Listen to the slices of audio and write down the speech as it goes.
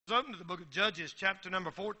Open to the book of Judges, chapter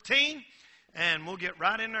number 14, and we'll get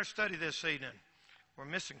right in our study this evening. We're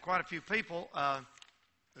missing quite a few people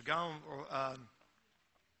gone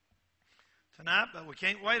tonight, but we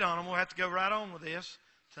can't wait on them. We'll have to go right on with this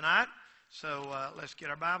tonight. So let's get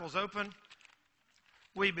our Bibles open.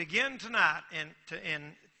 We begin tonight,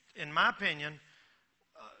 in my opinion,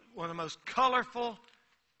 one of the most colorful,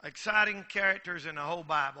 exciting characters in the whole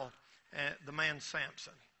Bible, the man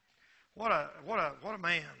Samson. What a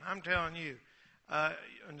man, I'm telling you.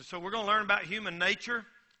 And so we're going to learn about human nature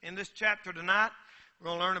in this chapter tonight. We're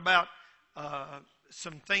going to learn about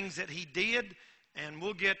some things that he did, and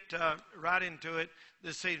we'll get right into it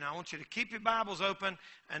this evening. I want you to keep your Bibles open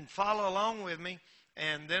and follow along with me,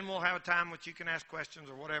 and then we'll have a time which you can ask questions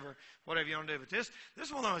or whatever you want to do. But this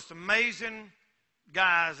is one of the most amazing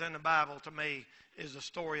guys in the Bible to me is the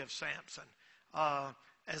story of Samson.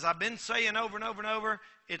 As I've been saying over and over and over,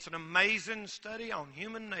 it's an amazing study on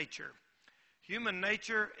human nature. Human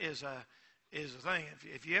nature is a thing.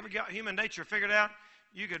 If you ever got human nature figured out,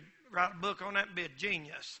 you could write a book on that and be a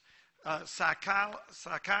genius.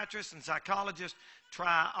 Psychiatrists and psychologists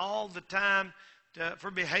try all the time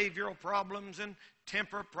for behavioral problems and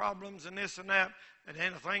temper problems and this and that, and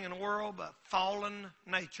anything in the world but fallen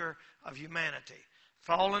nature of humanity.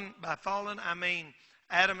 By fallen, I mean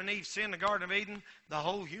Adam and Eve sinned in the Garden of Eden. The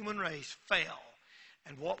whole human race fell.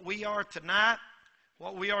 And what we are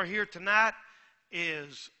here tonight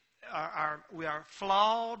is we are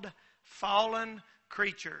flawed, fallen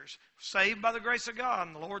creatures, saved by the grace of God,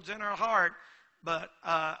 and the Lord's in our heart, but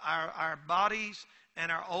our bodies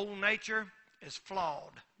and our old nature is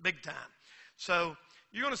flawed, big time. So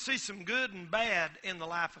you're going to see some good and bad in the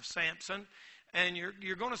life of Samson, and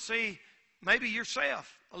you're going to see maybe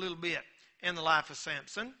yourself a little bit in the life of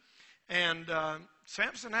Samson. And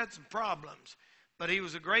Samson had some problems, but he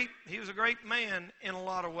was a great man in a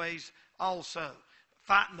lot of ways also,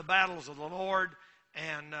 fighting the battles of the Lord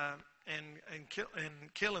and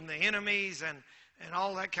killing the enemies and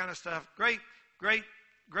all that kind of stuff. Great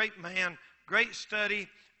man, great study.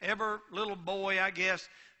 Every little boy, I guess,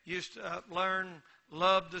 used to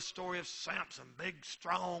loved the story of Samson, big,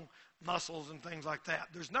 strong muscles and things like that.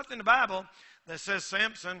 There's nothing in the Bible that says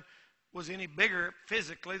Samson was any bigger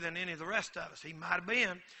physically than any of the rest of us. He might have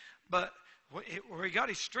been, but where he got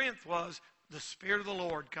his strength was the Spirit of the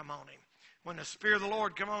Lord come on him. When the Spirit of the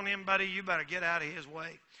Lord come on him, buddy, you better get out of his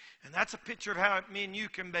way. And that's a picture of how me and you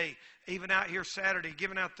can be, even out here Saturday,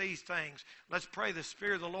 giving out these things. Let's pray the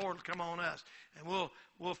Spirit of the Lord will come on us, and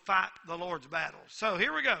we'll fight the Lord's battles. So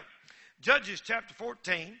here we go. Judges chapter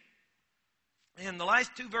 14. In the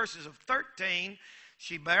last two verses of 13,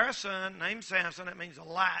 she bare a son named Samson. That means a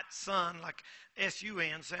light son, like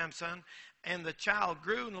S-U-N, Samson. And the child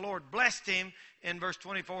grew, and the Lord blessed him in verse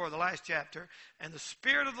 24 of the last chapter. And the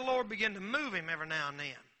Spirit of the Lord began to move him every now and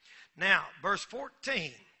then. Now, verse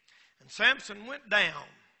 14. And Samson went down.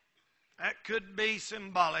 That could be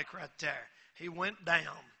symbolic right there. He went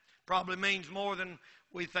down. Probably means more than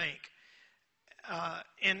we think.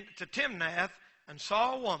 To Timnath, and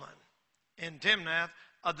saw a woman in Timnath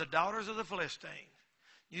of the daughters of the Philistines.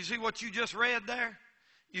 You see what you just read there?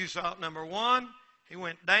 You saw, number one, he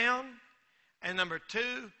went down. And number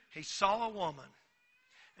two, he saw a woman.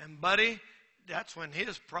 And buddy, that's when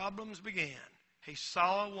his problems began. He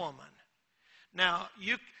saw a woman. Now,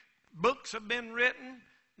 books have been written,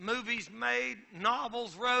 movies made,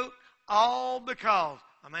 novels wrote, all because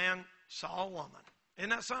a man saw a woman.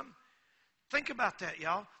 Isn't that something? Think about that,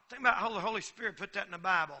 y'all. Think about how the Holy Spirit put that in the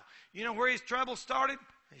Bible. You know where his trouble started?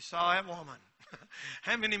 He saw that woman.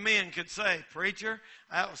 How many men could say, preacher,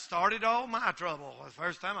 that started all my trouble the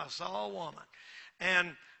first time I saw a woman?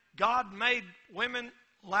 And God made women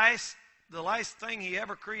the last thing he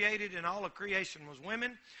ever created in all of creation was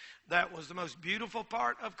women. That was the most beautiful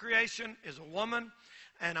part of creation, is a woman.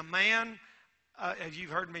 And a man, as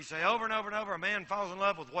you've heard me say over and over and over, a man falls in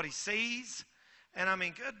love with what he sees. And I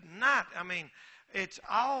mean, good night. I mean, it's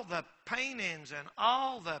all the paintings and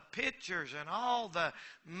all the pictures and all the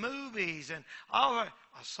movies and all the...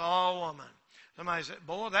 I saw a woman. Somebody said,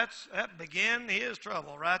 boy, that began his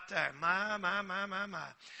trouble right there. My.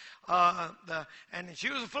 And she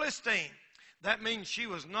was a Philistine. That means she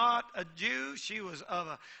was not a Jew. She was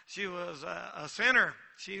a sinner.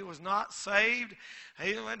 She was not saved.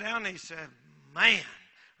 He went down and he said, man,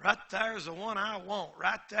 right there is the one I want,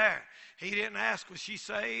 right there. He didn't ask, was she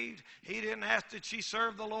saved? He didn't ask, did she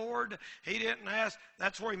serve the Lord? He didn't ask.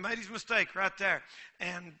 That's where he made his mistake, right there.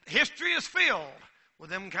 And history is filled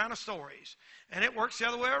with them kind of stories. And it works the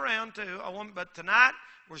other way around, too. But tonight,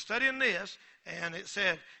 we're studying this, and it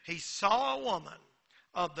said, he saw a woman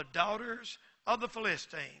of the daughters of the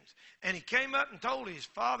Philistines. And he came up and told his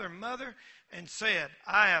father and mother and said,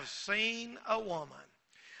 I have seen a woman.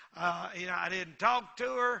 I didn't talk to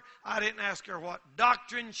her. I didn't ask her what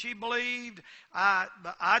doctrine she believed.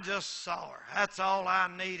 But I just saw her. That's all I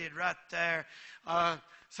needed right there.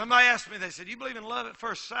 Somebody asked me, they said, you believe in love at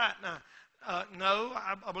first sight? Now, no,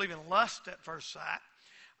 I believe in lust at first sight.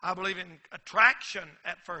 I believe in attraction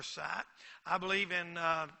at first sight. I believe in,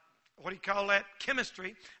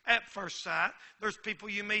 chemistry at first sight. There's people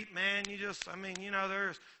you meet, man,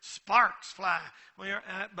 there's sparks fly when you're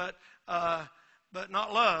but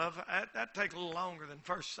not love. That takes a little longer than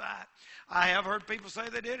first sight. I have heard people say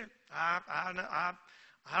they did it. I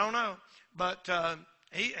don't know. But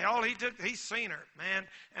he's seen her, man.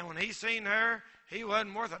 And when he's seen her, he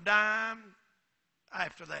wasn't worth a dime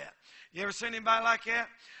after that. You ever seen anybody like that?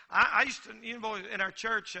 I used to, boys in our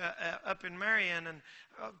church up in Marion, and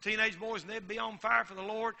teenage boys, and they'd be on fire for the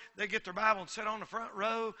Lord. They'd get their Bible and sit on the front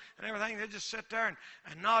row and everything. They'd just sit there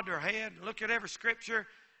and nod their head and look at every scripture,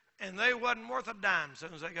 and they wasn't worth a dime as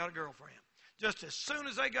soon as they got a girlfriend. Just as soon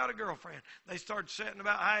as they got a girlfriend, they started sitting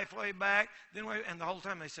about halfway back, and the whole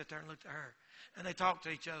time they sit there and looked at her. And they talked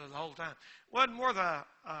to each other the whole time. Wasn't worth a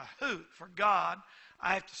hoot for God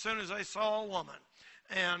as soon as they saw a woman.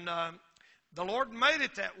 And the Lord made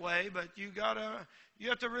it that way, but you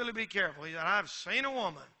have to really be careful. He said, I've seen a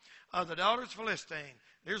woman of the daughters of Philistine.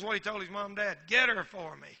 Here's what he told his mom and dad. Get her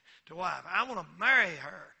for me to wife. I want to marry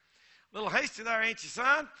her. A little hasty there, ain't you,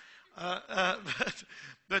 son?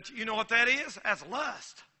 But you know what that is? That's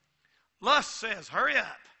lust. Lust says, hurry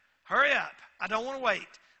up. Hurry up. I don't want to wait.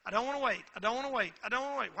 I don't want to wait. I don't want to wait. I don't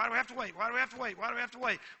want to wait. Why do we have to wait? Why do we have to wait? Why do we have to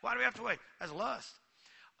wait? Why do we have to wait? That's lust.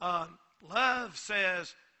 Love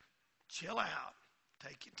says, chill out.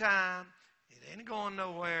 Take your time. It ain't going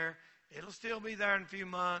nowhere. It'll still be there in a few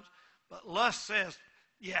months. But lust says,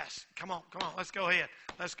 yes, come on, let's go ahead.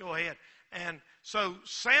 Let's go ahead. And so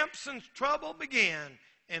Samson's trouble began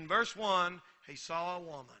in verse 1. He saw a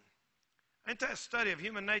woman. Ain't that a study of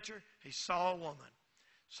human nature? He saw a woman.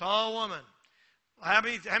 Saw a woman. How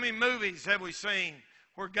many movies have we seen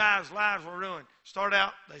where guys' lives were ruined? Start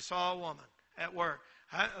out, they saw a woman at work.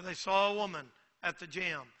 They saw a woman at the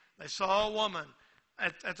gym. They saw a woman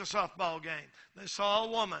at the softball game. They saw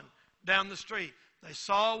a woman down the street. They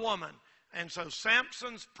saw a woman. And so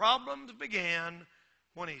Samson's problems began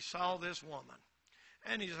when he saw this woman.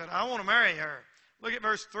 And he said, I want to marry her. Look at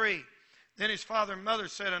verse 3. Then his father and mother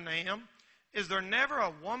said unto him, is there never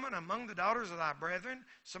a woman among the daughters of thy brethren,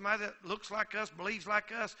 somebody that looks like us, believes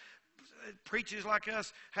like us, preaches like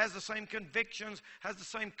us, has the same convictions, has the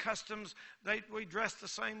same customs, we dress the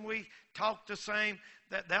same, we talk the same,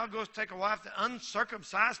 that thou goest take a wife, the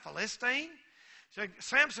uncircumcised Philistine? So,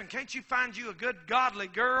 Samson, can't you find you a good godly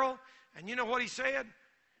girl? And you know what he said?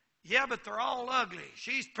 Yeah, but they're all ugly.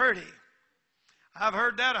 She's pretty. I've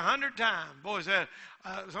heard that 100 times. Boy said,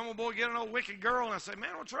 some boy get an old wicked girl, and I said,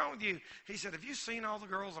 man, what's wrong with you? He said, have you seen all the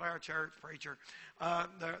girls at our church, preacher?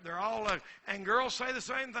 They're all ugly. And girls say the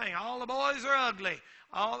same thing. All the boys are ugly.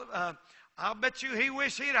 I'll bet you he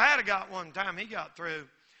wished he'd had got one time he got through.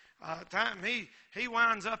 He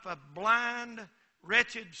winds up a blind,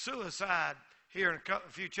 wretched suicide here in a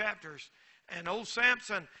few chapters. And old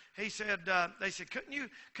Samson, he said, they said, couldn't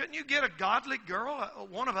you get a godly girl,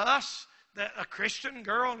 one of us? A Christian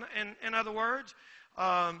girl, in other words.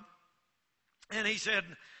 And he said,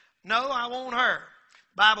 no, I want her.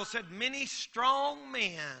 Bible said, many strong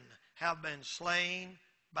men have been slain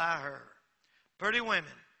by her. Pretty women.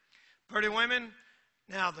 Pretty women.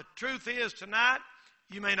 Now, the truth is tonight,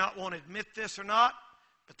 you may not want to admit this or not,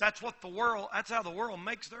 but that's how the world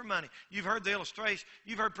makes their money. You've heard the illustration.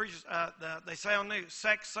 You've heard preachers, they say on news,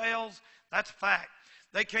 sex sells. That's a fact.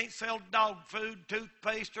 They can't sell dog food,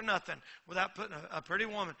 toothpaste, or nothing without putting a pretty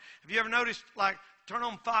woman. Have you ever noticed, like, turn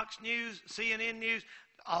on Fox News, CNN News,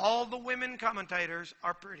 all the women commentators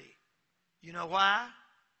are pretty. You know why?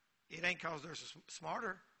 It ain't because they're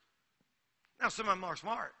smarter. Now, some of them are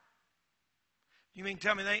smart. You mean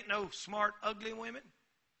tell me there ain't no smart, ugly women?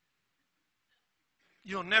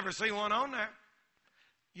 You'll never see one on there.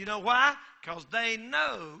 You know why? Because they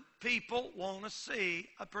know people want to see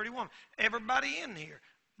a pretty woman. Everybody in here,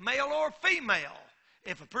 male or female,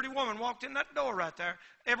 if a pretty woman walked in that door right there,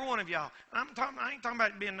 every one of y'all, and I ain't talking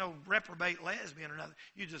about being no reprobate lesbian or nothing.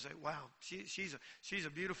 You just say, wow, she's a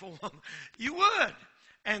beautiful woman. You would.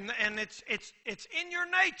 And it's in your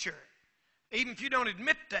nature. Even if you don't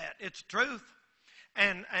admit that, it's truth.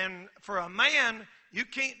 And for a man, you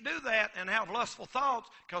can't do that and have lustful thoughts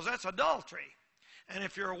because that's adultery. And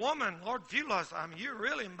if you're a woman, Lord, if you lust, you're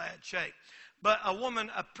really in bad shape. But a woman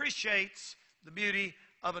appreciates the beauty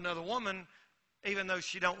of another woman even though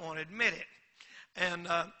she don't want to admit it. And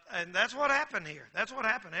that's what happened here. That's what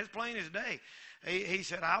happened. It's plain as day. He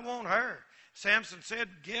said, I want her. Samson said,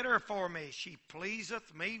 get her for me. She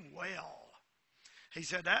pleaseth me well. He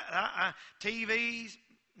said, TVs,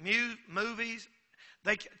 movies,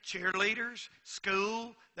 cheerleaders,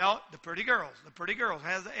 school, the pretty girls. The pretty girls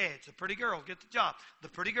has the edge. The pretty girls get the job. The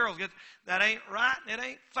pretty girls that ain't right and it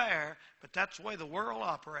ain't fair, but that's the way the world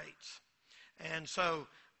operates. And so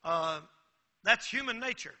that's human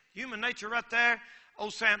nature. Human nature right there.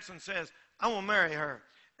 Old Samson says, I want to marry her.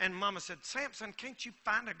 And Mama said, Samson, can't you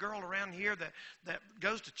find a girl around here that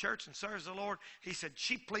goes to church and serves the Lord? He said,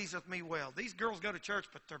 she pleaseth me well. These girls go to church,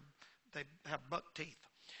 but they have buck teeth.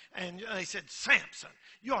 And they said, Samson,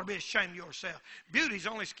 you ought to be ashamed of yourself. Beauty's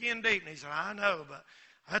only skin deep. And he said, I know, but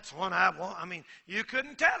that's the one I want. I mean, you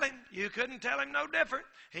couldn't tell him. You couldn't tell him no different.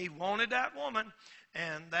 He wanted that woman,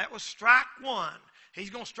 and that was strike one. He's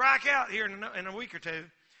going to strike out here in a week or two.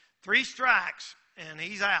 3 strikes, and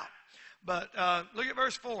he's out. But look at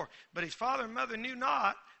verse 4. But his father and mother knew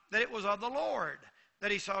not that it was of the Lord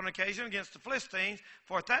that he saw an occasion against the Philistines,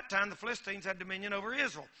 for at that time the Philistines had dominion over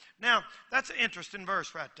Israel. Now, that's an interesting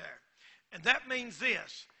verse right there. And that means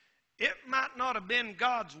this. It might not have been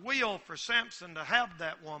God's will for Samson to have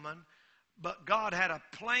that woman, but God had a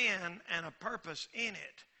plan and a purpose in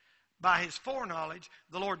it. By his foreknowledge,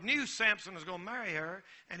 the Lord knew Samson was going to marry her,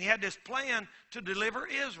 and he had this plan to deliver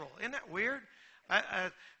Israel. Isn't that weird?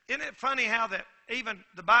 Isn't it funny how that even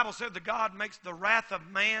the Bible said that God makes the wrath of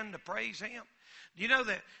man to praise him? Do you know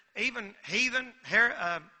that even heathen,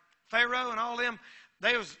 Pharaoh and all them,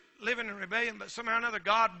 they was living in rebellion, but somehow or another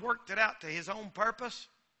God worked it out to his own purpose.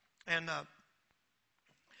 And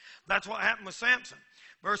that's what happened with Samson.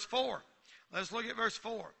 Verse 4. Let's look at verse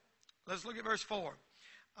 4. Let's look at verse 4.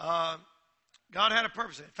 God had a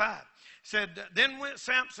purpose in it. 5. Said, then went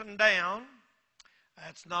Samson down.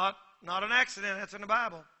 That's not an accident. That's in the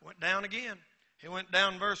Bible. Went down again. He went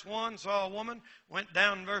down verse 1, saw a woman. Went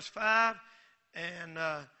down verse 5.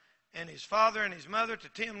 And his father and his mother to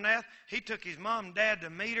Timnath. He took his mom and dad to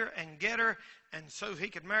meet her and get her, and so he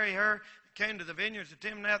could marry her. Came to the vineyards of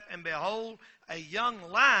Timnath, and behold, a young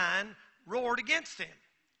lion roared against him.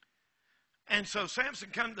 And so Samson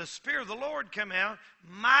the Spirit of the Lord come out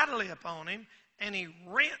mightily upon him, and he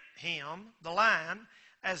rent him, the lion,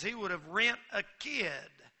 as he would have rent a kid.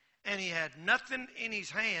 And he had nothing in his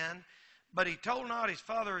hand, but he told not his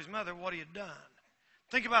father or his mother what he had done.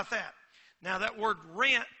 Think about that. Now that word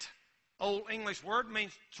rent, old English word,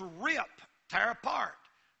 means to rip, tear apart.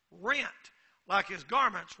 Rent, like his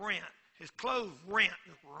garments rent, his clothes rent.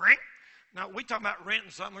 Rent. Now, we talking about renting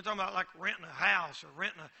something. We're talking about like renting a house or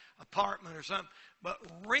renting an apartment or something. But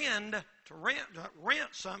to rent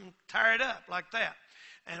something, tear it up like that.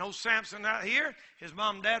 And old Samson out here, his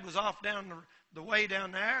mom and dad was off down the way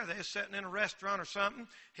down there. They was sitting in a restaurant or something.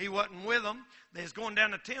 He wasn't with them. They was going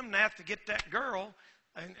down to Timnath to get that girl,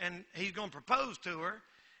 and he's going to propose to her.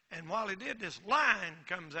 And while he did, this lion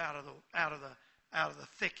comes out of the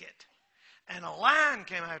thicket. And a lion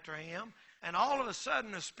came after him, and all of a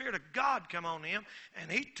sudden the Spirit of God come on him,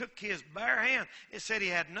 and he took his bare hand. It said he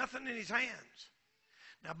had nothing in his hands.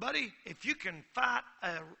 Now, buddy, if you can fight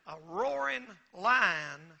a roaring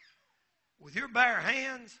lion with your bare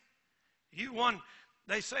hands, you won.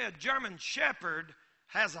 They say a German shepherd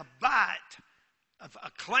has a bite of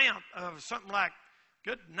a clamp of something like,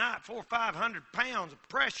 good night, 400 or 500 pounds of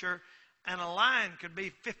pressure, and a lion could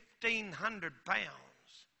be 1,500 pounds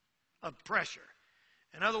of pressure.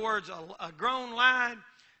 In other words, a grown lion,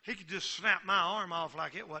 he could just snap my arm off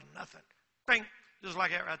like it wasn't nothing. Bing, just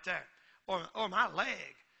like that right there. Or my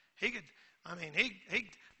leg.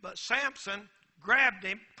 But Samson grabbed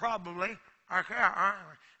him probably,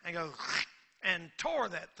 and goes, and tore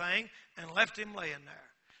that thing and left him laying there.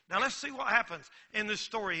 Now let's see what happens in this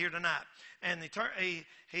story here tonight. And he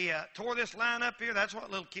tore this line up here. That's what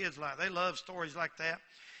little kids like. They love stories like that.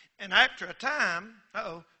 And after a time,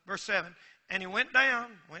 verse 7, and he went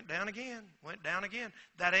down again.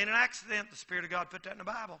 That ain't an accident. The Spirit of God put that in the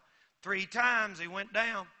Bible. 3 times he went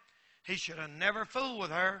down. He should have never fooled with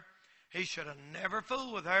her.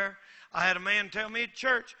 I had a man tell me at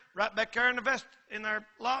church, right back there in their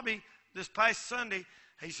lobby this past Sunday,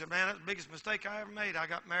 he said, man, that's the biggest mistake I ever made. I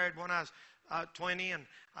got married when I was 20, and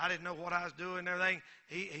I didn't know what I was doing and everything.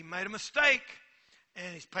 He made a mistake,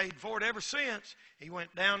 and he's paid for it ever since. He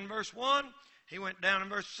went down in verse 1. He went down in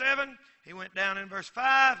verse 7. He went down in verse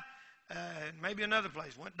 5. And maybe another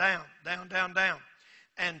place. Went down.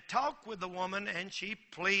 And talked with the woman, and she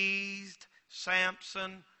pleased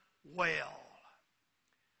Samson well.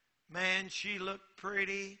 Man, she looked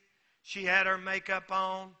pretty. She had her makeup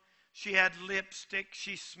on. She had lipstick.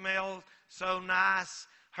 She smelled so nice.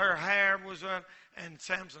 Her hair was and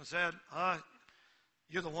Samson said,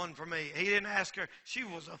 you're the one for me. He didn't ask her. She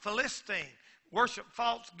was a Philistine. Worshiped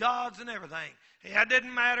false gods and everything. It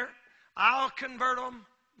didn't matter. I'll convert them,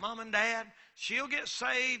 Mom and Dad. She'll get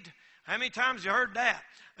saved. How many times you heard that?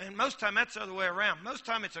 And most time that's the other way around. Most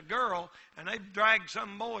time it's a girl, and they drag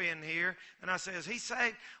some boy in here, and I say, is he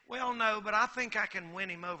saved? Well, no, but I think I can win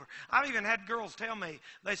him over. I've even had girls tell me,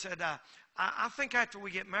 they said, I think after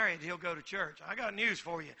we get married, he'll go to church. I got news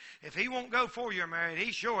for you. If he won't go before you're married,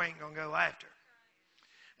 he sure ain't going to go after.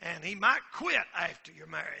 And he might quit after you're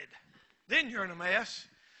married. Then you're in a mess.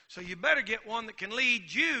 So you better get one that can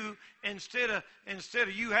lead you instead of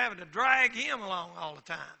you having to drag him along all the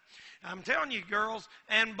time. I'm telling you, girls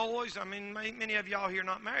and boys, I mean, many of y'all here are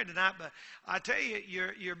not married tonight, but I tell you,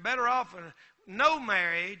 you're better off in no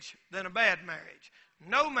marriage than a bad marriage.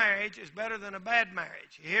 No marriage is better than a bad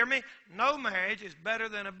marriage. You hear me? No marriage is better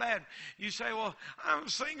than a bad. You say, well, I'm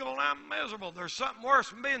single and I'm miserable. There's something worse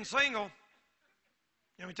than being single.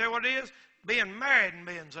 Let me tell you what it is. Being married and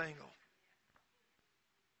being single.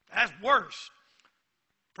 That's worse.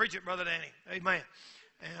 Preach it, Brother Danny. Amen.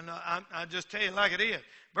 And I just tell you like it is.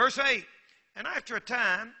 Verse 8. And after a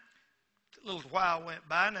time, a little while went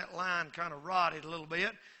by, and that line kind of rotted a little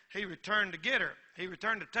bit. He returned to get her. He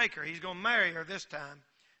returned to take her. He's going to marry her this time.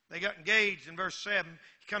 They got engaged in verse 7.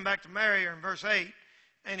 He come back to marry her in verse 8.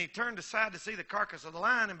 And he turned aside to see the carcass of the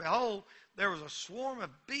lion, and behold, there was a swarm of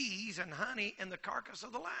bees and honey in the carcass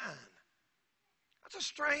of the lion. That's a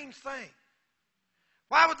strange thing.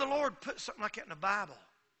 Why would the Lord put something like that in the Bible?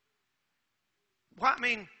 Well, I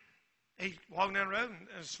mean, he's walking down the road and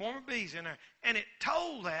there's a swarm of bees in there. And it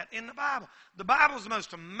told that in the Bible. The Bible is the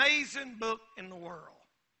most amazing book in the world.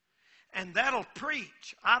 And that'll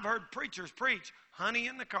preach. I've heard preachers preach honey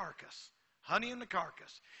in the carcass. Honey in the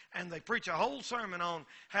carcass. And they preach a whole sermon on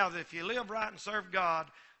how that if you live right and serve God,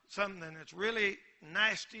 something that's really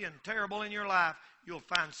nasty and terrible in your life, you'll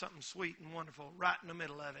find something sweet and wonderful right in the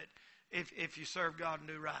middle of it. If you serve God and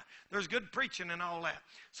do right. There's good preaching and all that.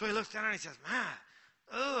 So he looks down and he says,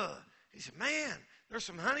 He said, man, there's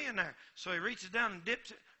some honey in there. So he reaches down and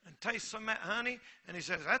dips it and tastes some of that honey. And he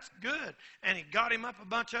says, that's good. And he got him up a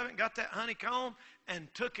bunch of it and got that honeycomb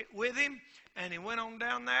and took it with him. And he went on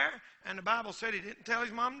down there. And the Bible said he didn't tell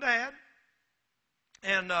his mom and dad.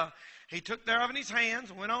 And he took thereof in his hands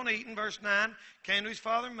and went on eating. Verse 9, came to his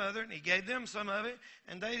father and mother, and he gave them some of it,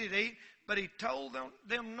 and they did eat. But he told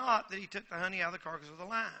them not that he took the honey out of the carcass of the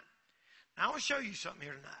lion. Now, I want to show you something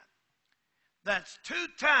here tonight. That's 2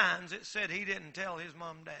 times it said he didn't tell his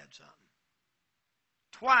mom and dad something.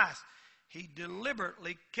 Twice, he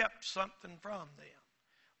deliberately kept something from them.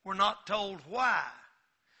 We're not told why.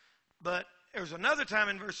 But there's another time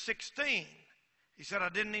in verse 16. He said, I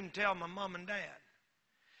didn't even tell my mom and dad.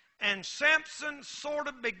 And Samson sort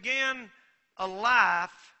of began a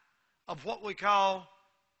life of what we call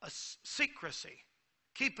a secrecy,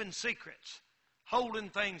 keeping secrets, holding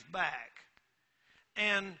things back.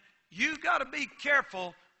 And you've got to be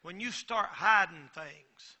careful when you start hiding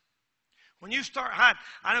things. When you start hiding,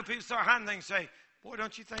 I know people start hiding things and say, boy,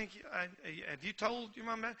 don't you think, have you told your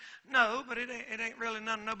mom and dad? No, but it ain't really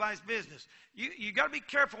none of nobody's business. You got to be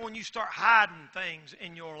careful when you start hiding things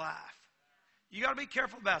in your life. You got to be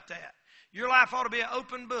careful about that. Your life ought to be an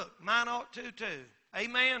open book. Mine ought to too.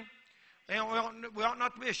 Amen? And we ought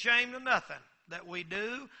not to be ashamed of nothing that we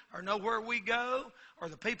do or know where we go or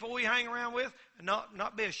the people we hang around with, and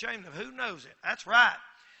not be ashamed of who knows it. That's right.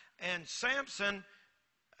 And Samson,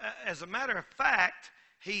 as a matter of fact,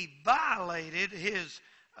 he violated his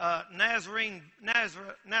Nazarite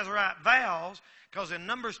vows, because in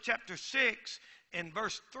Numbers chapter 6, in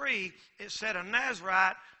verse 3, it said a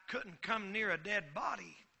Nazarite couldn't come near a dead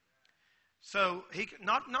body. So he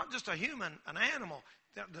not just a human, an animal.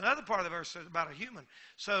 The other part of the verse says about a human.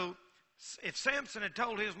 So if Samson had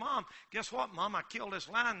told his mom, guess what, Mom, I killed this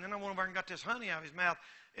lion, and then I went over and got this honey out of his mouth,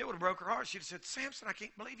 it would have broke her heart. She'd have said, Samson, I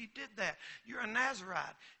can't believe you did that. You're a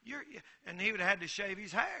Nazarite. And he would have had to shave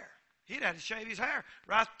his hair. He'd had to shave his hair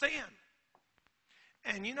right then.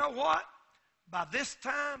 And you know what? By this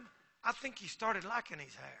time, I think he started liking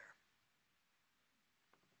his hair.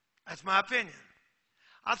 That's my opinion.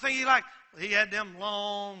 I think he had them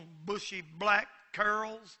long, bushy, black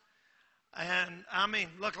curls. And, I mean,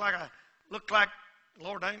 looked like,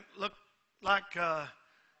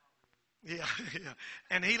 yeah.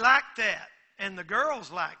 And he liked that. And the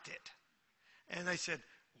girls liked it. And they said,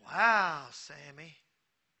 wow, Sammy,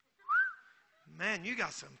 man, you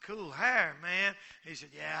got some cool hair, man. He said,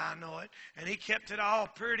 yeah, I know it. And he kept it all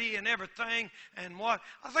pretty and everything. And what?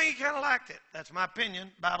 I think he kind of liked it. That's my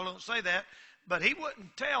opinion. The Bible don't say that. But he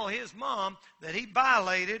wouldn't tell his mom that he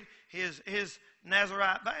violated his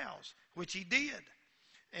Nazirite vows, which he did.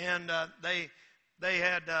 And they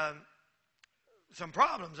had some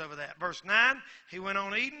problems over that. Verse 9, he went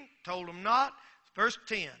on eating, told them not. Verse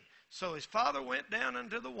 10, so his father went down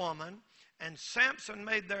unto the woman, and Samson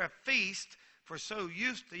made there a feast, for so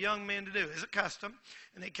used the young men to do, as a custom.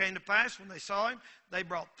 And it came to pass, when they saw him, they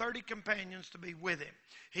brought 30 companions to be with him.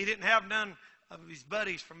 He didn't have none of his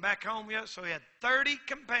buddies from back home yet, so he had 30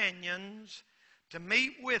 companions to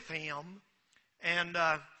meet with him, and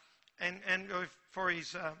for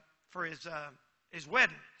his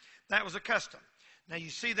wedding. That was a custom. Now you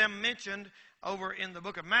see them mentioned over in the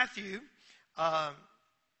book of Matthew. I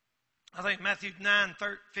think Matthew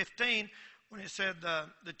 9:15, when it said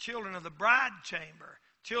the children of the bride chamber.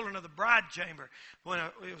 Children of the bride chamber. When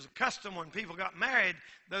it was a custom when people got married,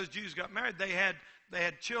 those Jews got married. They had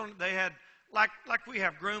children. They had like we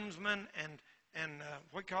have groomsmen and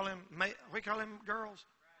what we call them girls.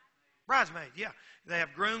 Bridesmaid, yeah. They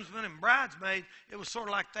have groomsmen and bridesmaids. It was sort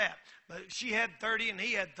of like that. But she had 30 and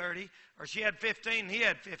he had 30, or she had 15 and he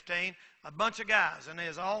had 15, a bunch of guys, and they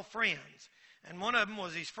was all friends. And one of them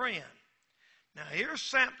was his friend. Now, I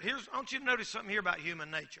want you to notice something here about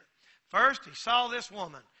human nature. First, he saw this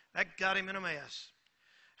woman. That got him in a mess.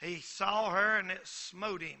 He saw her, and it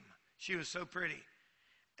smote him. She was so pretty.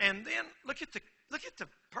 And then, look at the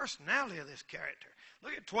personality of this character.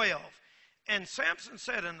 Look at 12. And Samson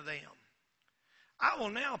said unto them, I will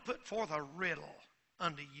now put forth a riddle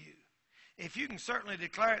unto you. If you can certainly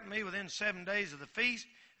declare it to me within 7 days of the feast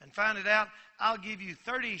and find it out, I'll give you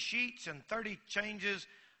 30 sheets and 30 change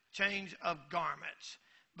of garments.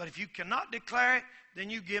 But if you cannot declare it, then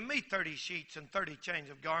you give me 30 sheets and 30 change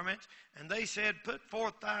of garments. And they said, put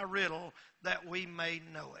forth thy riddle that we may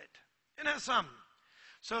know it. Isn't that something?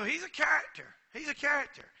 So he's a character. He's a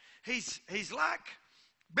character. He's like,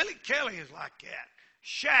 Billy Kelly is like that.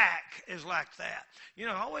 Shaq is like that. You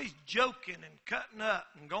know, always joking and cutting up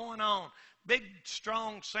and going on. Big,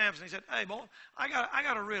 strong Samson. He said, hey, boy, I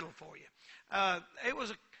got a riddle for you.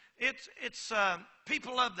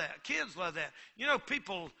 People love that. Kids love that. You know,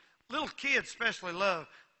 little kids especially love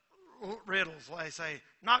riddles. They say,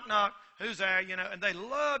 knock, knock, who's there? You know, and they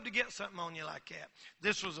love to get something on you like that.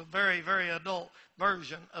 This was a very, very adult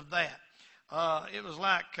version of that. It was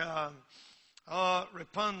like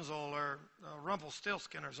Rapunzel or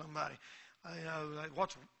Rumpelstiltskin or somebody. You know,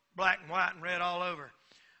 what's black and white and red all over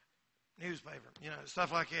newspaper, you know,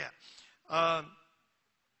 stuff like that.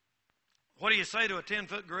 What do you say to a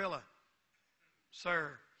 10-foot gorilla,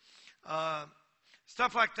 sir?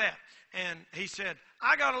 Stuff like that. And he said,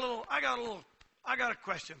 I got a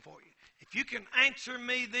question for you. If you can answer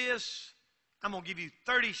me this, I'm going to give you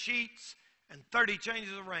 30 sheets and 30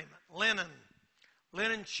 changes of raiment.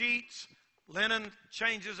 Linen sheets, linen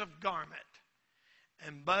changes of garment.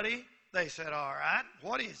 And buddy, they said, all right,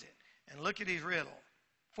 what is it? And look at his riddle.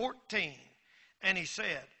 14. And he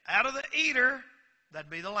said, out of the eater, that'd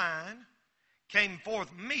be the lion, came forth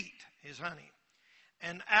meat, his honey.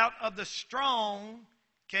 And out of the strong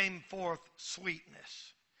came forth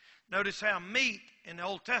sweetness. Notice how meat in the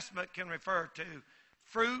Old Testament can refer to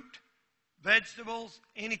fruit, vegetables,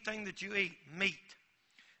 anything that you eat, meat.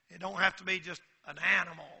 It don't have to be just an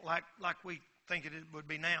animal like we think it would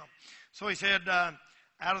be now. So he said, out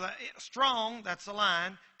of the strong, that's the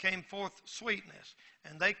lion, came forth sweetness.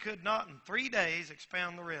 And they could not in 3 days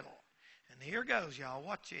expound the riddle. And here goes, y'all.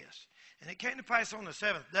 Watch this. And it came to pass on the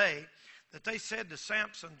 7th day that they said to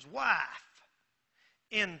Samson's wife,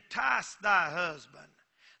 entice thy husband,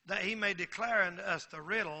 that he may declare unto us the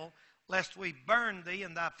riddle, lest we burn thee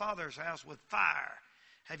and thy father's house with fire.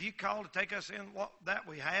 Have you called to take us in what that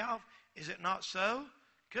we have? Is it not so?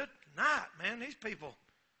 Good night, man. These people,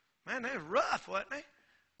 man, they're rough, wasn't they?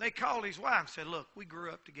 They called his wife and said, look, we grew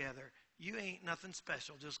up together. You ain't nothing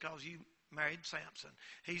special just because you married Samson.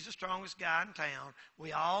 He's the strongest guy in town.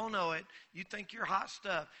 We all know it. You think you're hot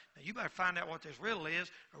stuff. Now, you better find out what this riddle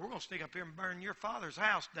is, or we're going to sneak up here and burn your father's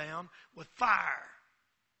house down with fire.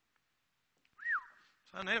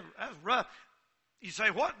 Son, that's rough. You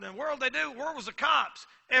say, what in the world they do? Where was the cops?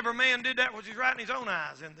 Every man did that which is right in his own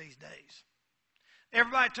eyes in these days.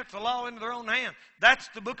 Everybody took the law into their own hand. That's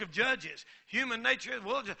the book of Judges. Human nature is,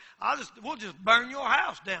 we'll just burn your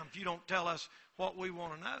house down if you don't tell us what we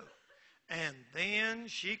want to know. And then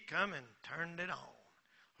she come and turned it on.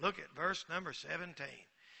 Look at verse number 17.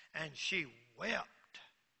 And she wept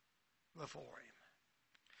before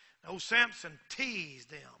him. Old Samson teased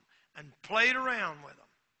them and played around with them.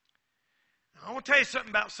 Now, I want to tell you something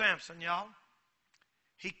about Samson, y'all.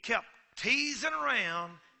 He kept teasing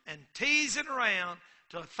around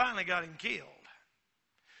till he finally got him killed.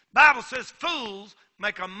 Bible says fools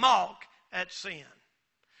make a mock at sin.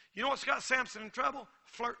 You know what's got Samson in trouble?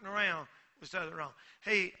 Flirting around with something wrong.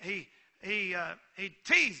 He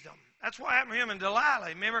teased them. That's what happened to him and Delilah.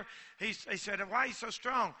 Remember, he said, why are you so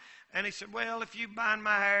strong? And he said, well, if you bind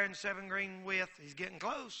my hair in 7 green width, he's getting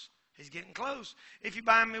close. He's getting close. If you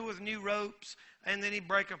bind me with new ropes, and then he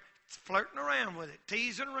break them, flirting around with it,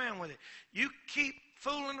 teasing around with it. You keep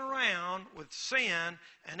fooling around with sin,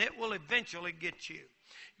 and it will eventually get you.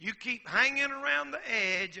 You keep hanging around the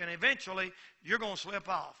edge, and eventually you're going to slip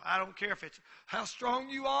off. I don't care if it's how strong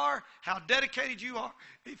you are, how dedicated you are.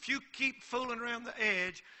 If you keep fooling around the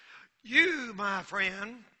edge, you, my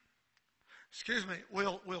friend,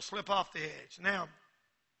 will slip off the edge. Now,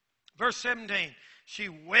 verse 17, she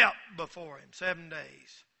wept before him 7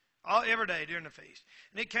 days, every day during the feast.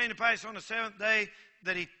 And it came to pass on the 7th day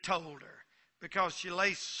that he told her, because she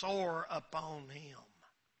lay sore upon him.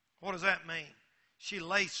 What does that mean? She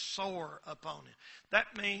lay sore upon him.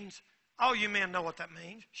 That means, all you men know what that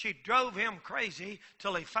means. She drove him crazy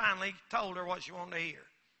till he finally told her what she wanted to hear.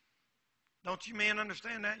 Don't you men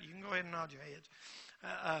understand that? You can go ahead and nod your heads.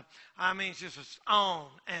 I mean, it's just on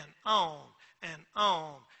and on and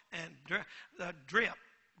on and drip, drip,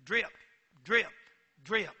 drip, drip,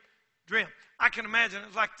 drip. I can imagine it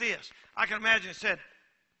was like this. I can imagine it said,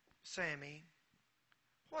 Sammy,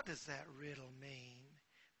 what does that riddle mean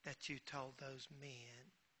that you told those men?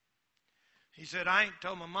 He said, I ain't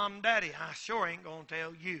told my mom and daddy. I sure ain't going to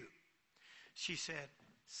tell you. She said,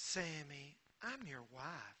 Sammy, I'm your wife.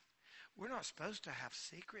 We're not supposed to have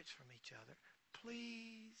secrets from each other.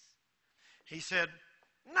 Please. He said,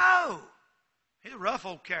 no. He's a rough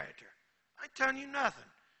old character. I ain't telling you nothing.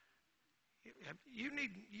 You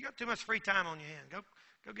got too much free time on your hand.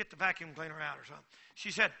 Go get the vacuum cleaner out or something.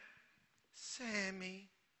 She said, Sammy,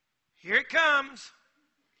 here it comes.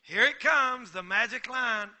 Here it comes, the magic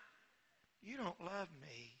line. You don't love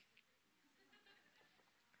me.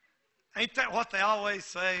 Ain't that what they always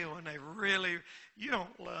say when they really, you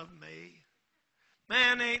don't love me?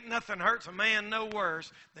 Man, ain't nothing hurts a man no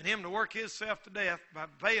worse than him to work himself to death by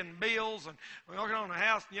paying bills and working on the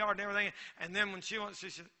house and yard and everything. And then when she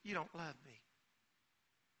said, you don't love me.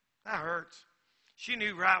 That hurts. She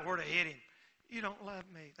knew right where to hit him. You don't love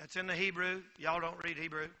me. That's in the Hebrew. Y'all don't read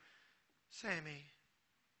Hebrew. Sammy,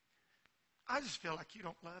 I just feel like you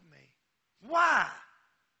don't love me. Why?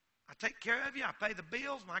 I take care of you. I pay the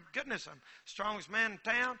bills. My goodness, I'm the strongest man in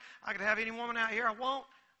town. I could have any woman out here I want.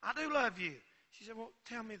 I do love you. She said, well,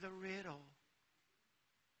 tell me the riddle.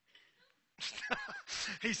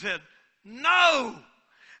 He said, no.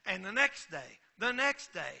 And the next day,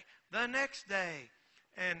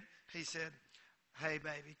 and he said, hey,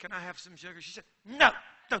 baby, can I have some sugar? She said, no,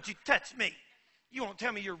 don't you touch me. You won't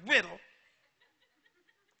tell me your riddle.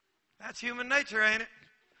 That's human nature, ain't it?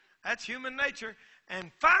 That's human nature.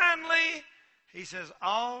 And finally, he says,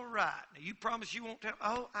 all right. Now, you promise you won't tell?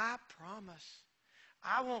 Oh, I promise.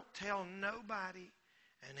 I won't tell nobody.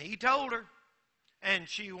 And he told her. And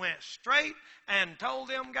she went straight and told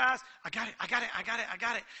them guys, I got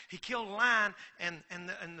it. He killed a lion and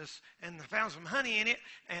found some honey in it.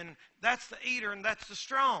 And that's the eater and that's the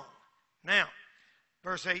strong. Now,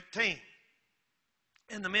 verse 18.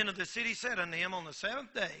 And the men of the city said unto him on the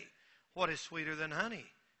 7th day, what is sweeter than honey,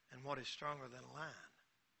 and what is stronger than a lion?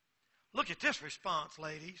 Look at this response,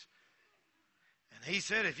 ladies. And he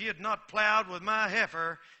said, if you had not plowed with my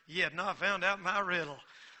heifer, ye had not found out my riddle.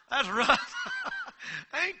 That's rough.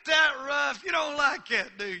 Ain't that rough? You don't like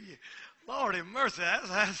that, do you? Lord have mercy.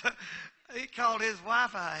 He called his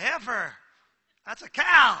wife a heifer. That's a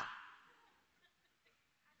cow.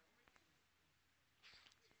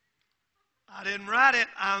 I didn't write it.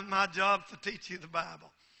 My job to teach you the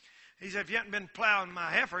Bible. He said, if you hadn't been plowing my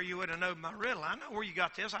heifer, you would have known my riddle. I know where you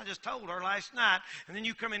got this. I just told her last night. And then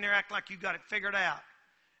you come in there act like you got it figured out.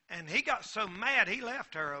 And he got so mad, he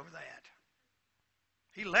left her over that.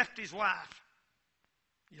 He left his wife.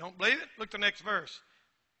 You don't believe it? Look at the next verse.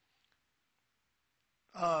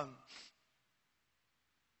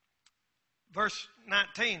 Verse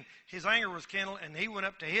 19, his anger was kindled, and he went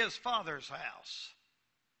up to his father's house.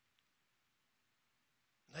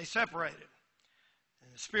 They separated.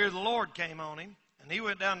 And the Spirit of the Lord came on him, and he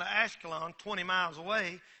went down to Ashkelon, 20 miles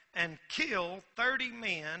away, and killed 30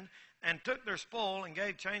 men, and took their spoil, and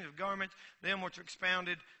gave change of garments, them which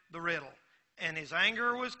expounded the riddle. And his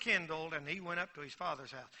anger was kindled, and he went up to his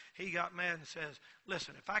father's house. He got mad and says,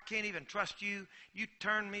 listen, if I can't even trust you, you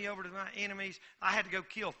turned me over to my enemies. I had to go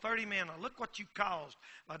kill 30 men. Now, look what you caused.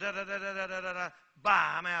 Bye,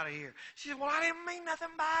 I'm out of here. She said, well, I didn't mean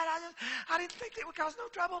nothing bad. I didn't think it would cause no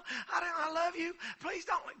trouble. I love you. Please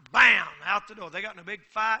don't. Bam, out the door. They got in a big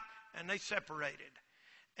fight, and they separated.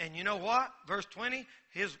 And you know what? Verse 20,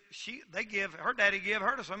 her daddy give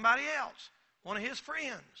her to somebody else, one of his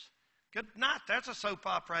friends. Good night. That's a soap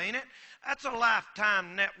opera, ain't it? That's a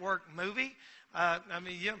Lifetime Network movie.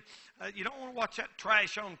 You don't want to watch that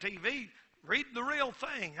trash on TV. Read the real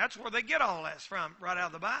thing. That's where they get all that from, right out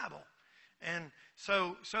of the Bible. And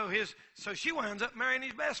so she winds up marrying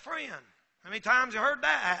his best friend. How many times have you heard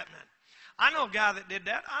that happening? I know a guy that did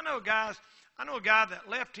that. I know a guy that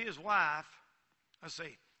left his wife. Let's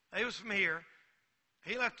see. He was from here.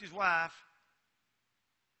 He left his wife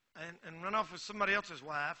and run off with somebody else's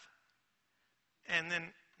wife. And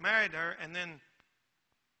then married her, and then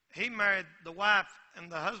he married the wife,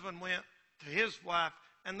 and the husband went to his wife,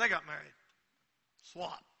 and they got married.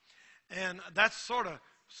 Swap. And that's sort of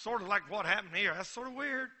like what happened here. That's sort of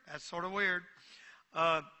weird.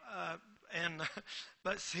 But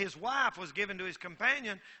his wife was given to his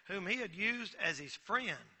companion, whom he had used as his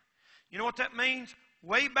friend. You know what that means?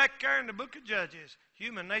 Way back there in the book of Judges,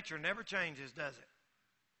 human nature never changes, does it?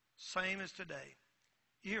 Same as today.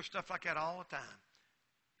 You hear stuff like that all the time.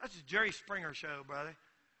 That's a Jerry Springer show, brother.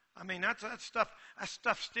 I mean, that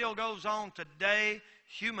stuff still goes on today.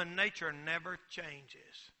 Human nature never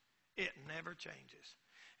changes. It never changes.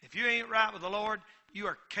 If you ain't right with the Lord, you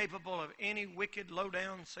are capable of any wicked,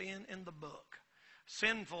 low-down sin in the book.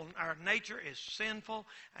 Sinful, our nature is sinful,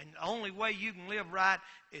 and the only way you can live right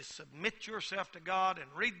is submit yourself to God and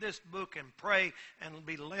read this book and pray and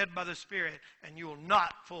be led by the Spirit, and you will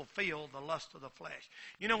not fulfill the lust of the flesh.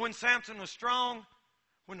 You know when Samson was strong?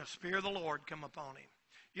 When the Spirit of the Lord come upon him.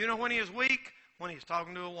 You know when he was weak? When he was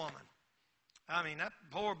talking to a woman. I mean, that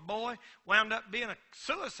poor boy wound up being a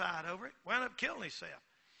suicide over it, wound up killing himself.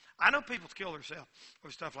 I know people kill themselves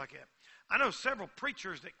or stuff like that. I know several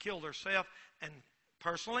preachers that killed themselves, and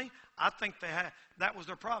personally, I think that was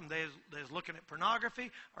their problem. They was looking at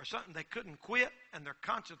pornography or something they couldn't quit, and their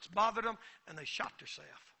conscience bothered them, and they shot themselves.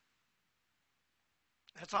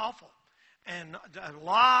 That's awful. And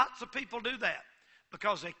lots of people do that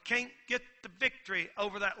because they can't get the victory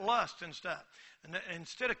over that lust and stuff. And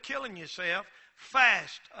instead of killing yourself,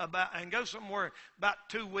 fast and go somewhere about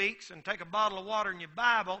 2 weeks and take a bottle of water in your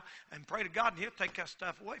Bible and pray to God, and He'll take that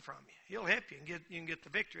stuff away from you. He'll help you, and you can get the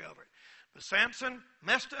victory over it. But Samson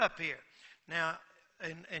messed up here. Now,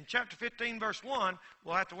 in chapter 15, verse 1,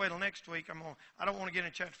 we'll have to wait till next week. I don't want to get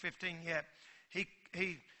into chapter 15 yet. He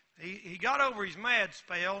got over his mad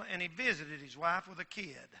spell, and he visited his wife with a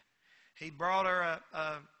kid. He brought her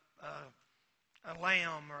a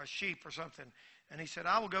lamb or a sheep or something, and he said,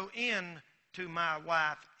 I will go in to my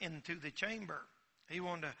wife into the chamber. He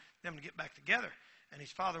wanted them to get back together, and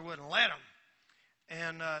his father wouldn't let him.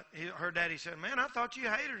 And her daddy said, man, I thought you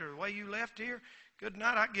hated her the way you left here. Good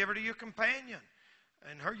night, I'd give her to your companion.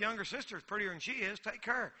 And her younger sister is prettier than she is. Take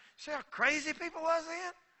her. See how crazy people was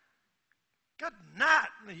then? Good night.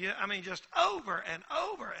 I mean, just over and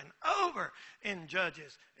over and over in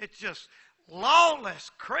Judges. It's just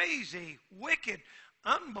lawless, crazy, wicked,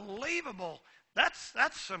 unbelievable. That's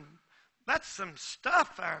some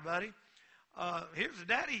stuff there, buddy. Here's the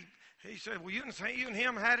daddy. He said, well, you and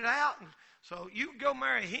him had it out, and so you go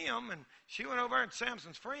marry him. And she went over and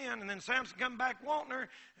Samson's friend, and then Samson come back wanting her,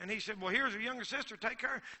 and he said, well, here's her younger sister, take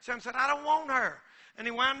her. Samson said, I don't want her. And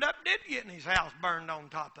he wound up getting his house burned on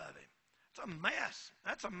top of him. It's a mess.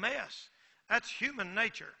 That's a mess. That's human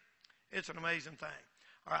nature. It's an amazing thing.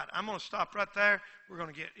 All right, I'm going to stop right there. We're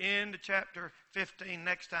going to get into chapter 15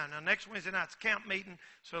 next time. Now, next Wednesday night's camp meeting,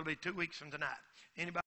 so it'll be 2 weeks from tonight. Anybody?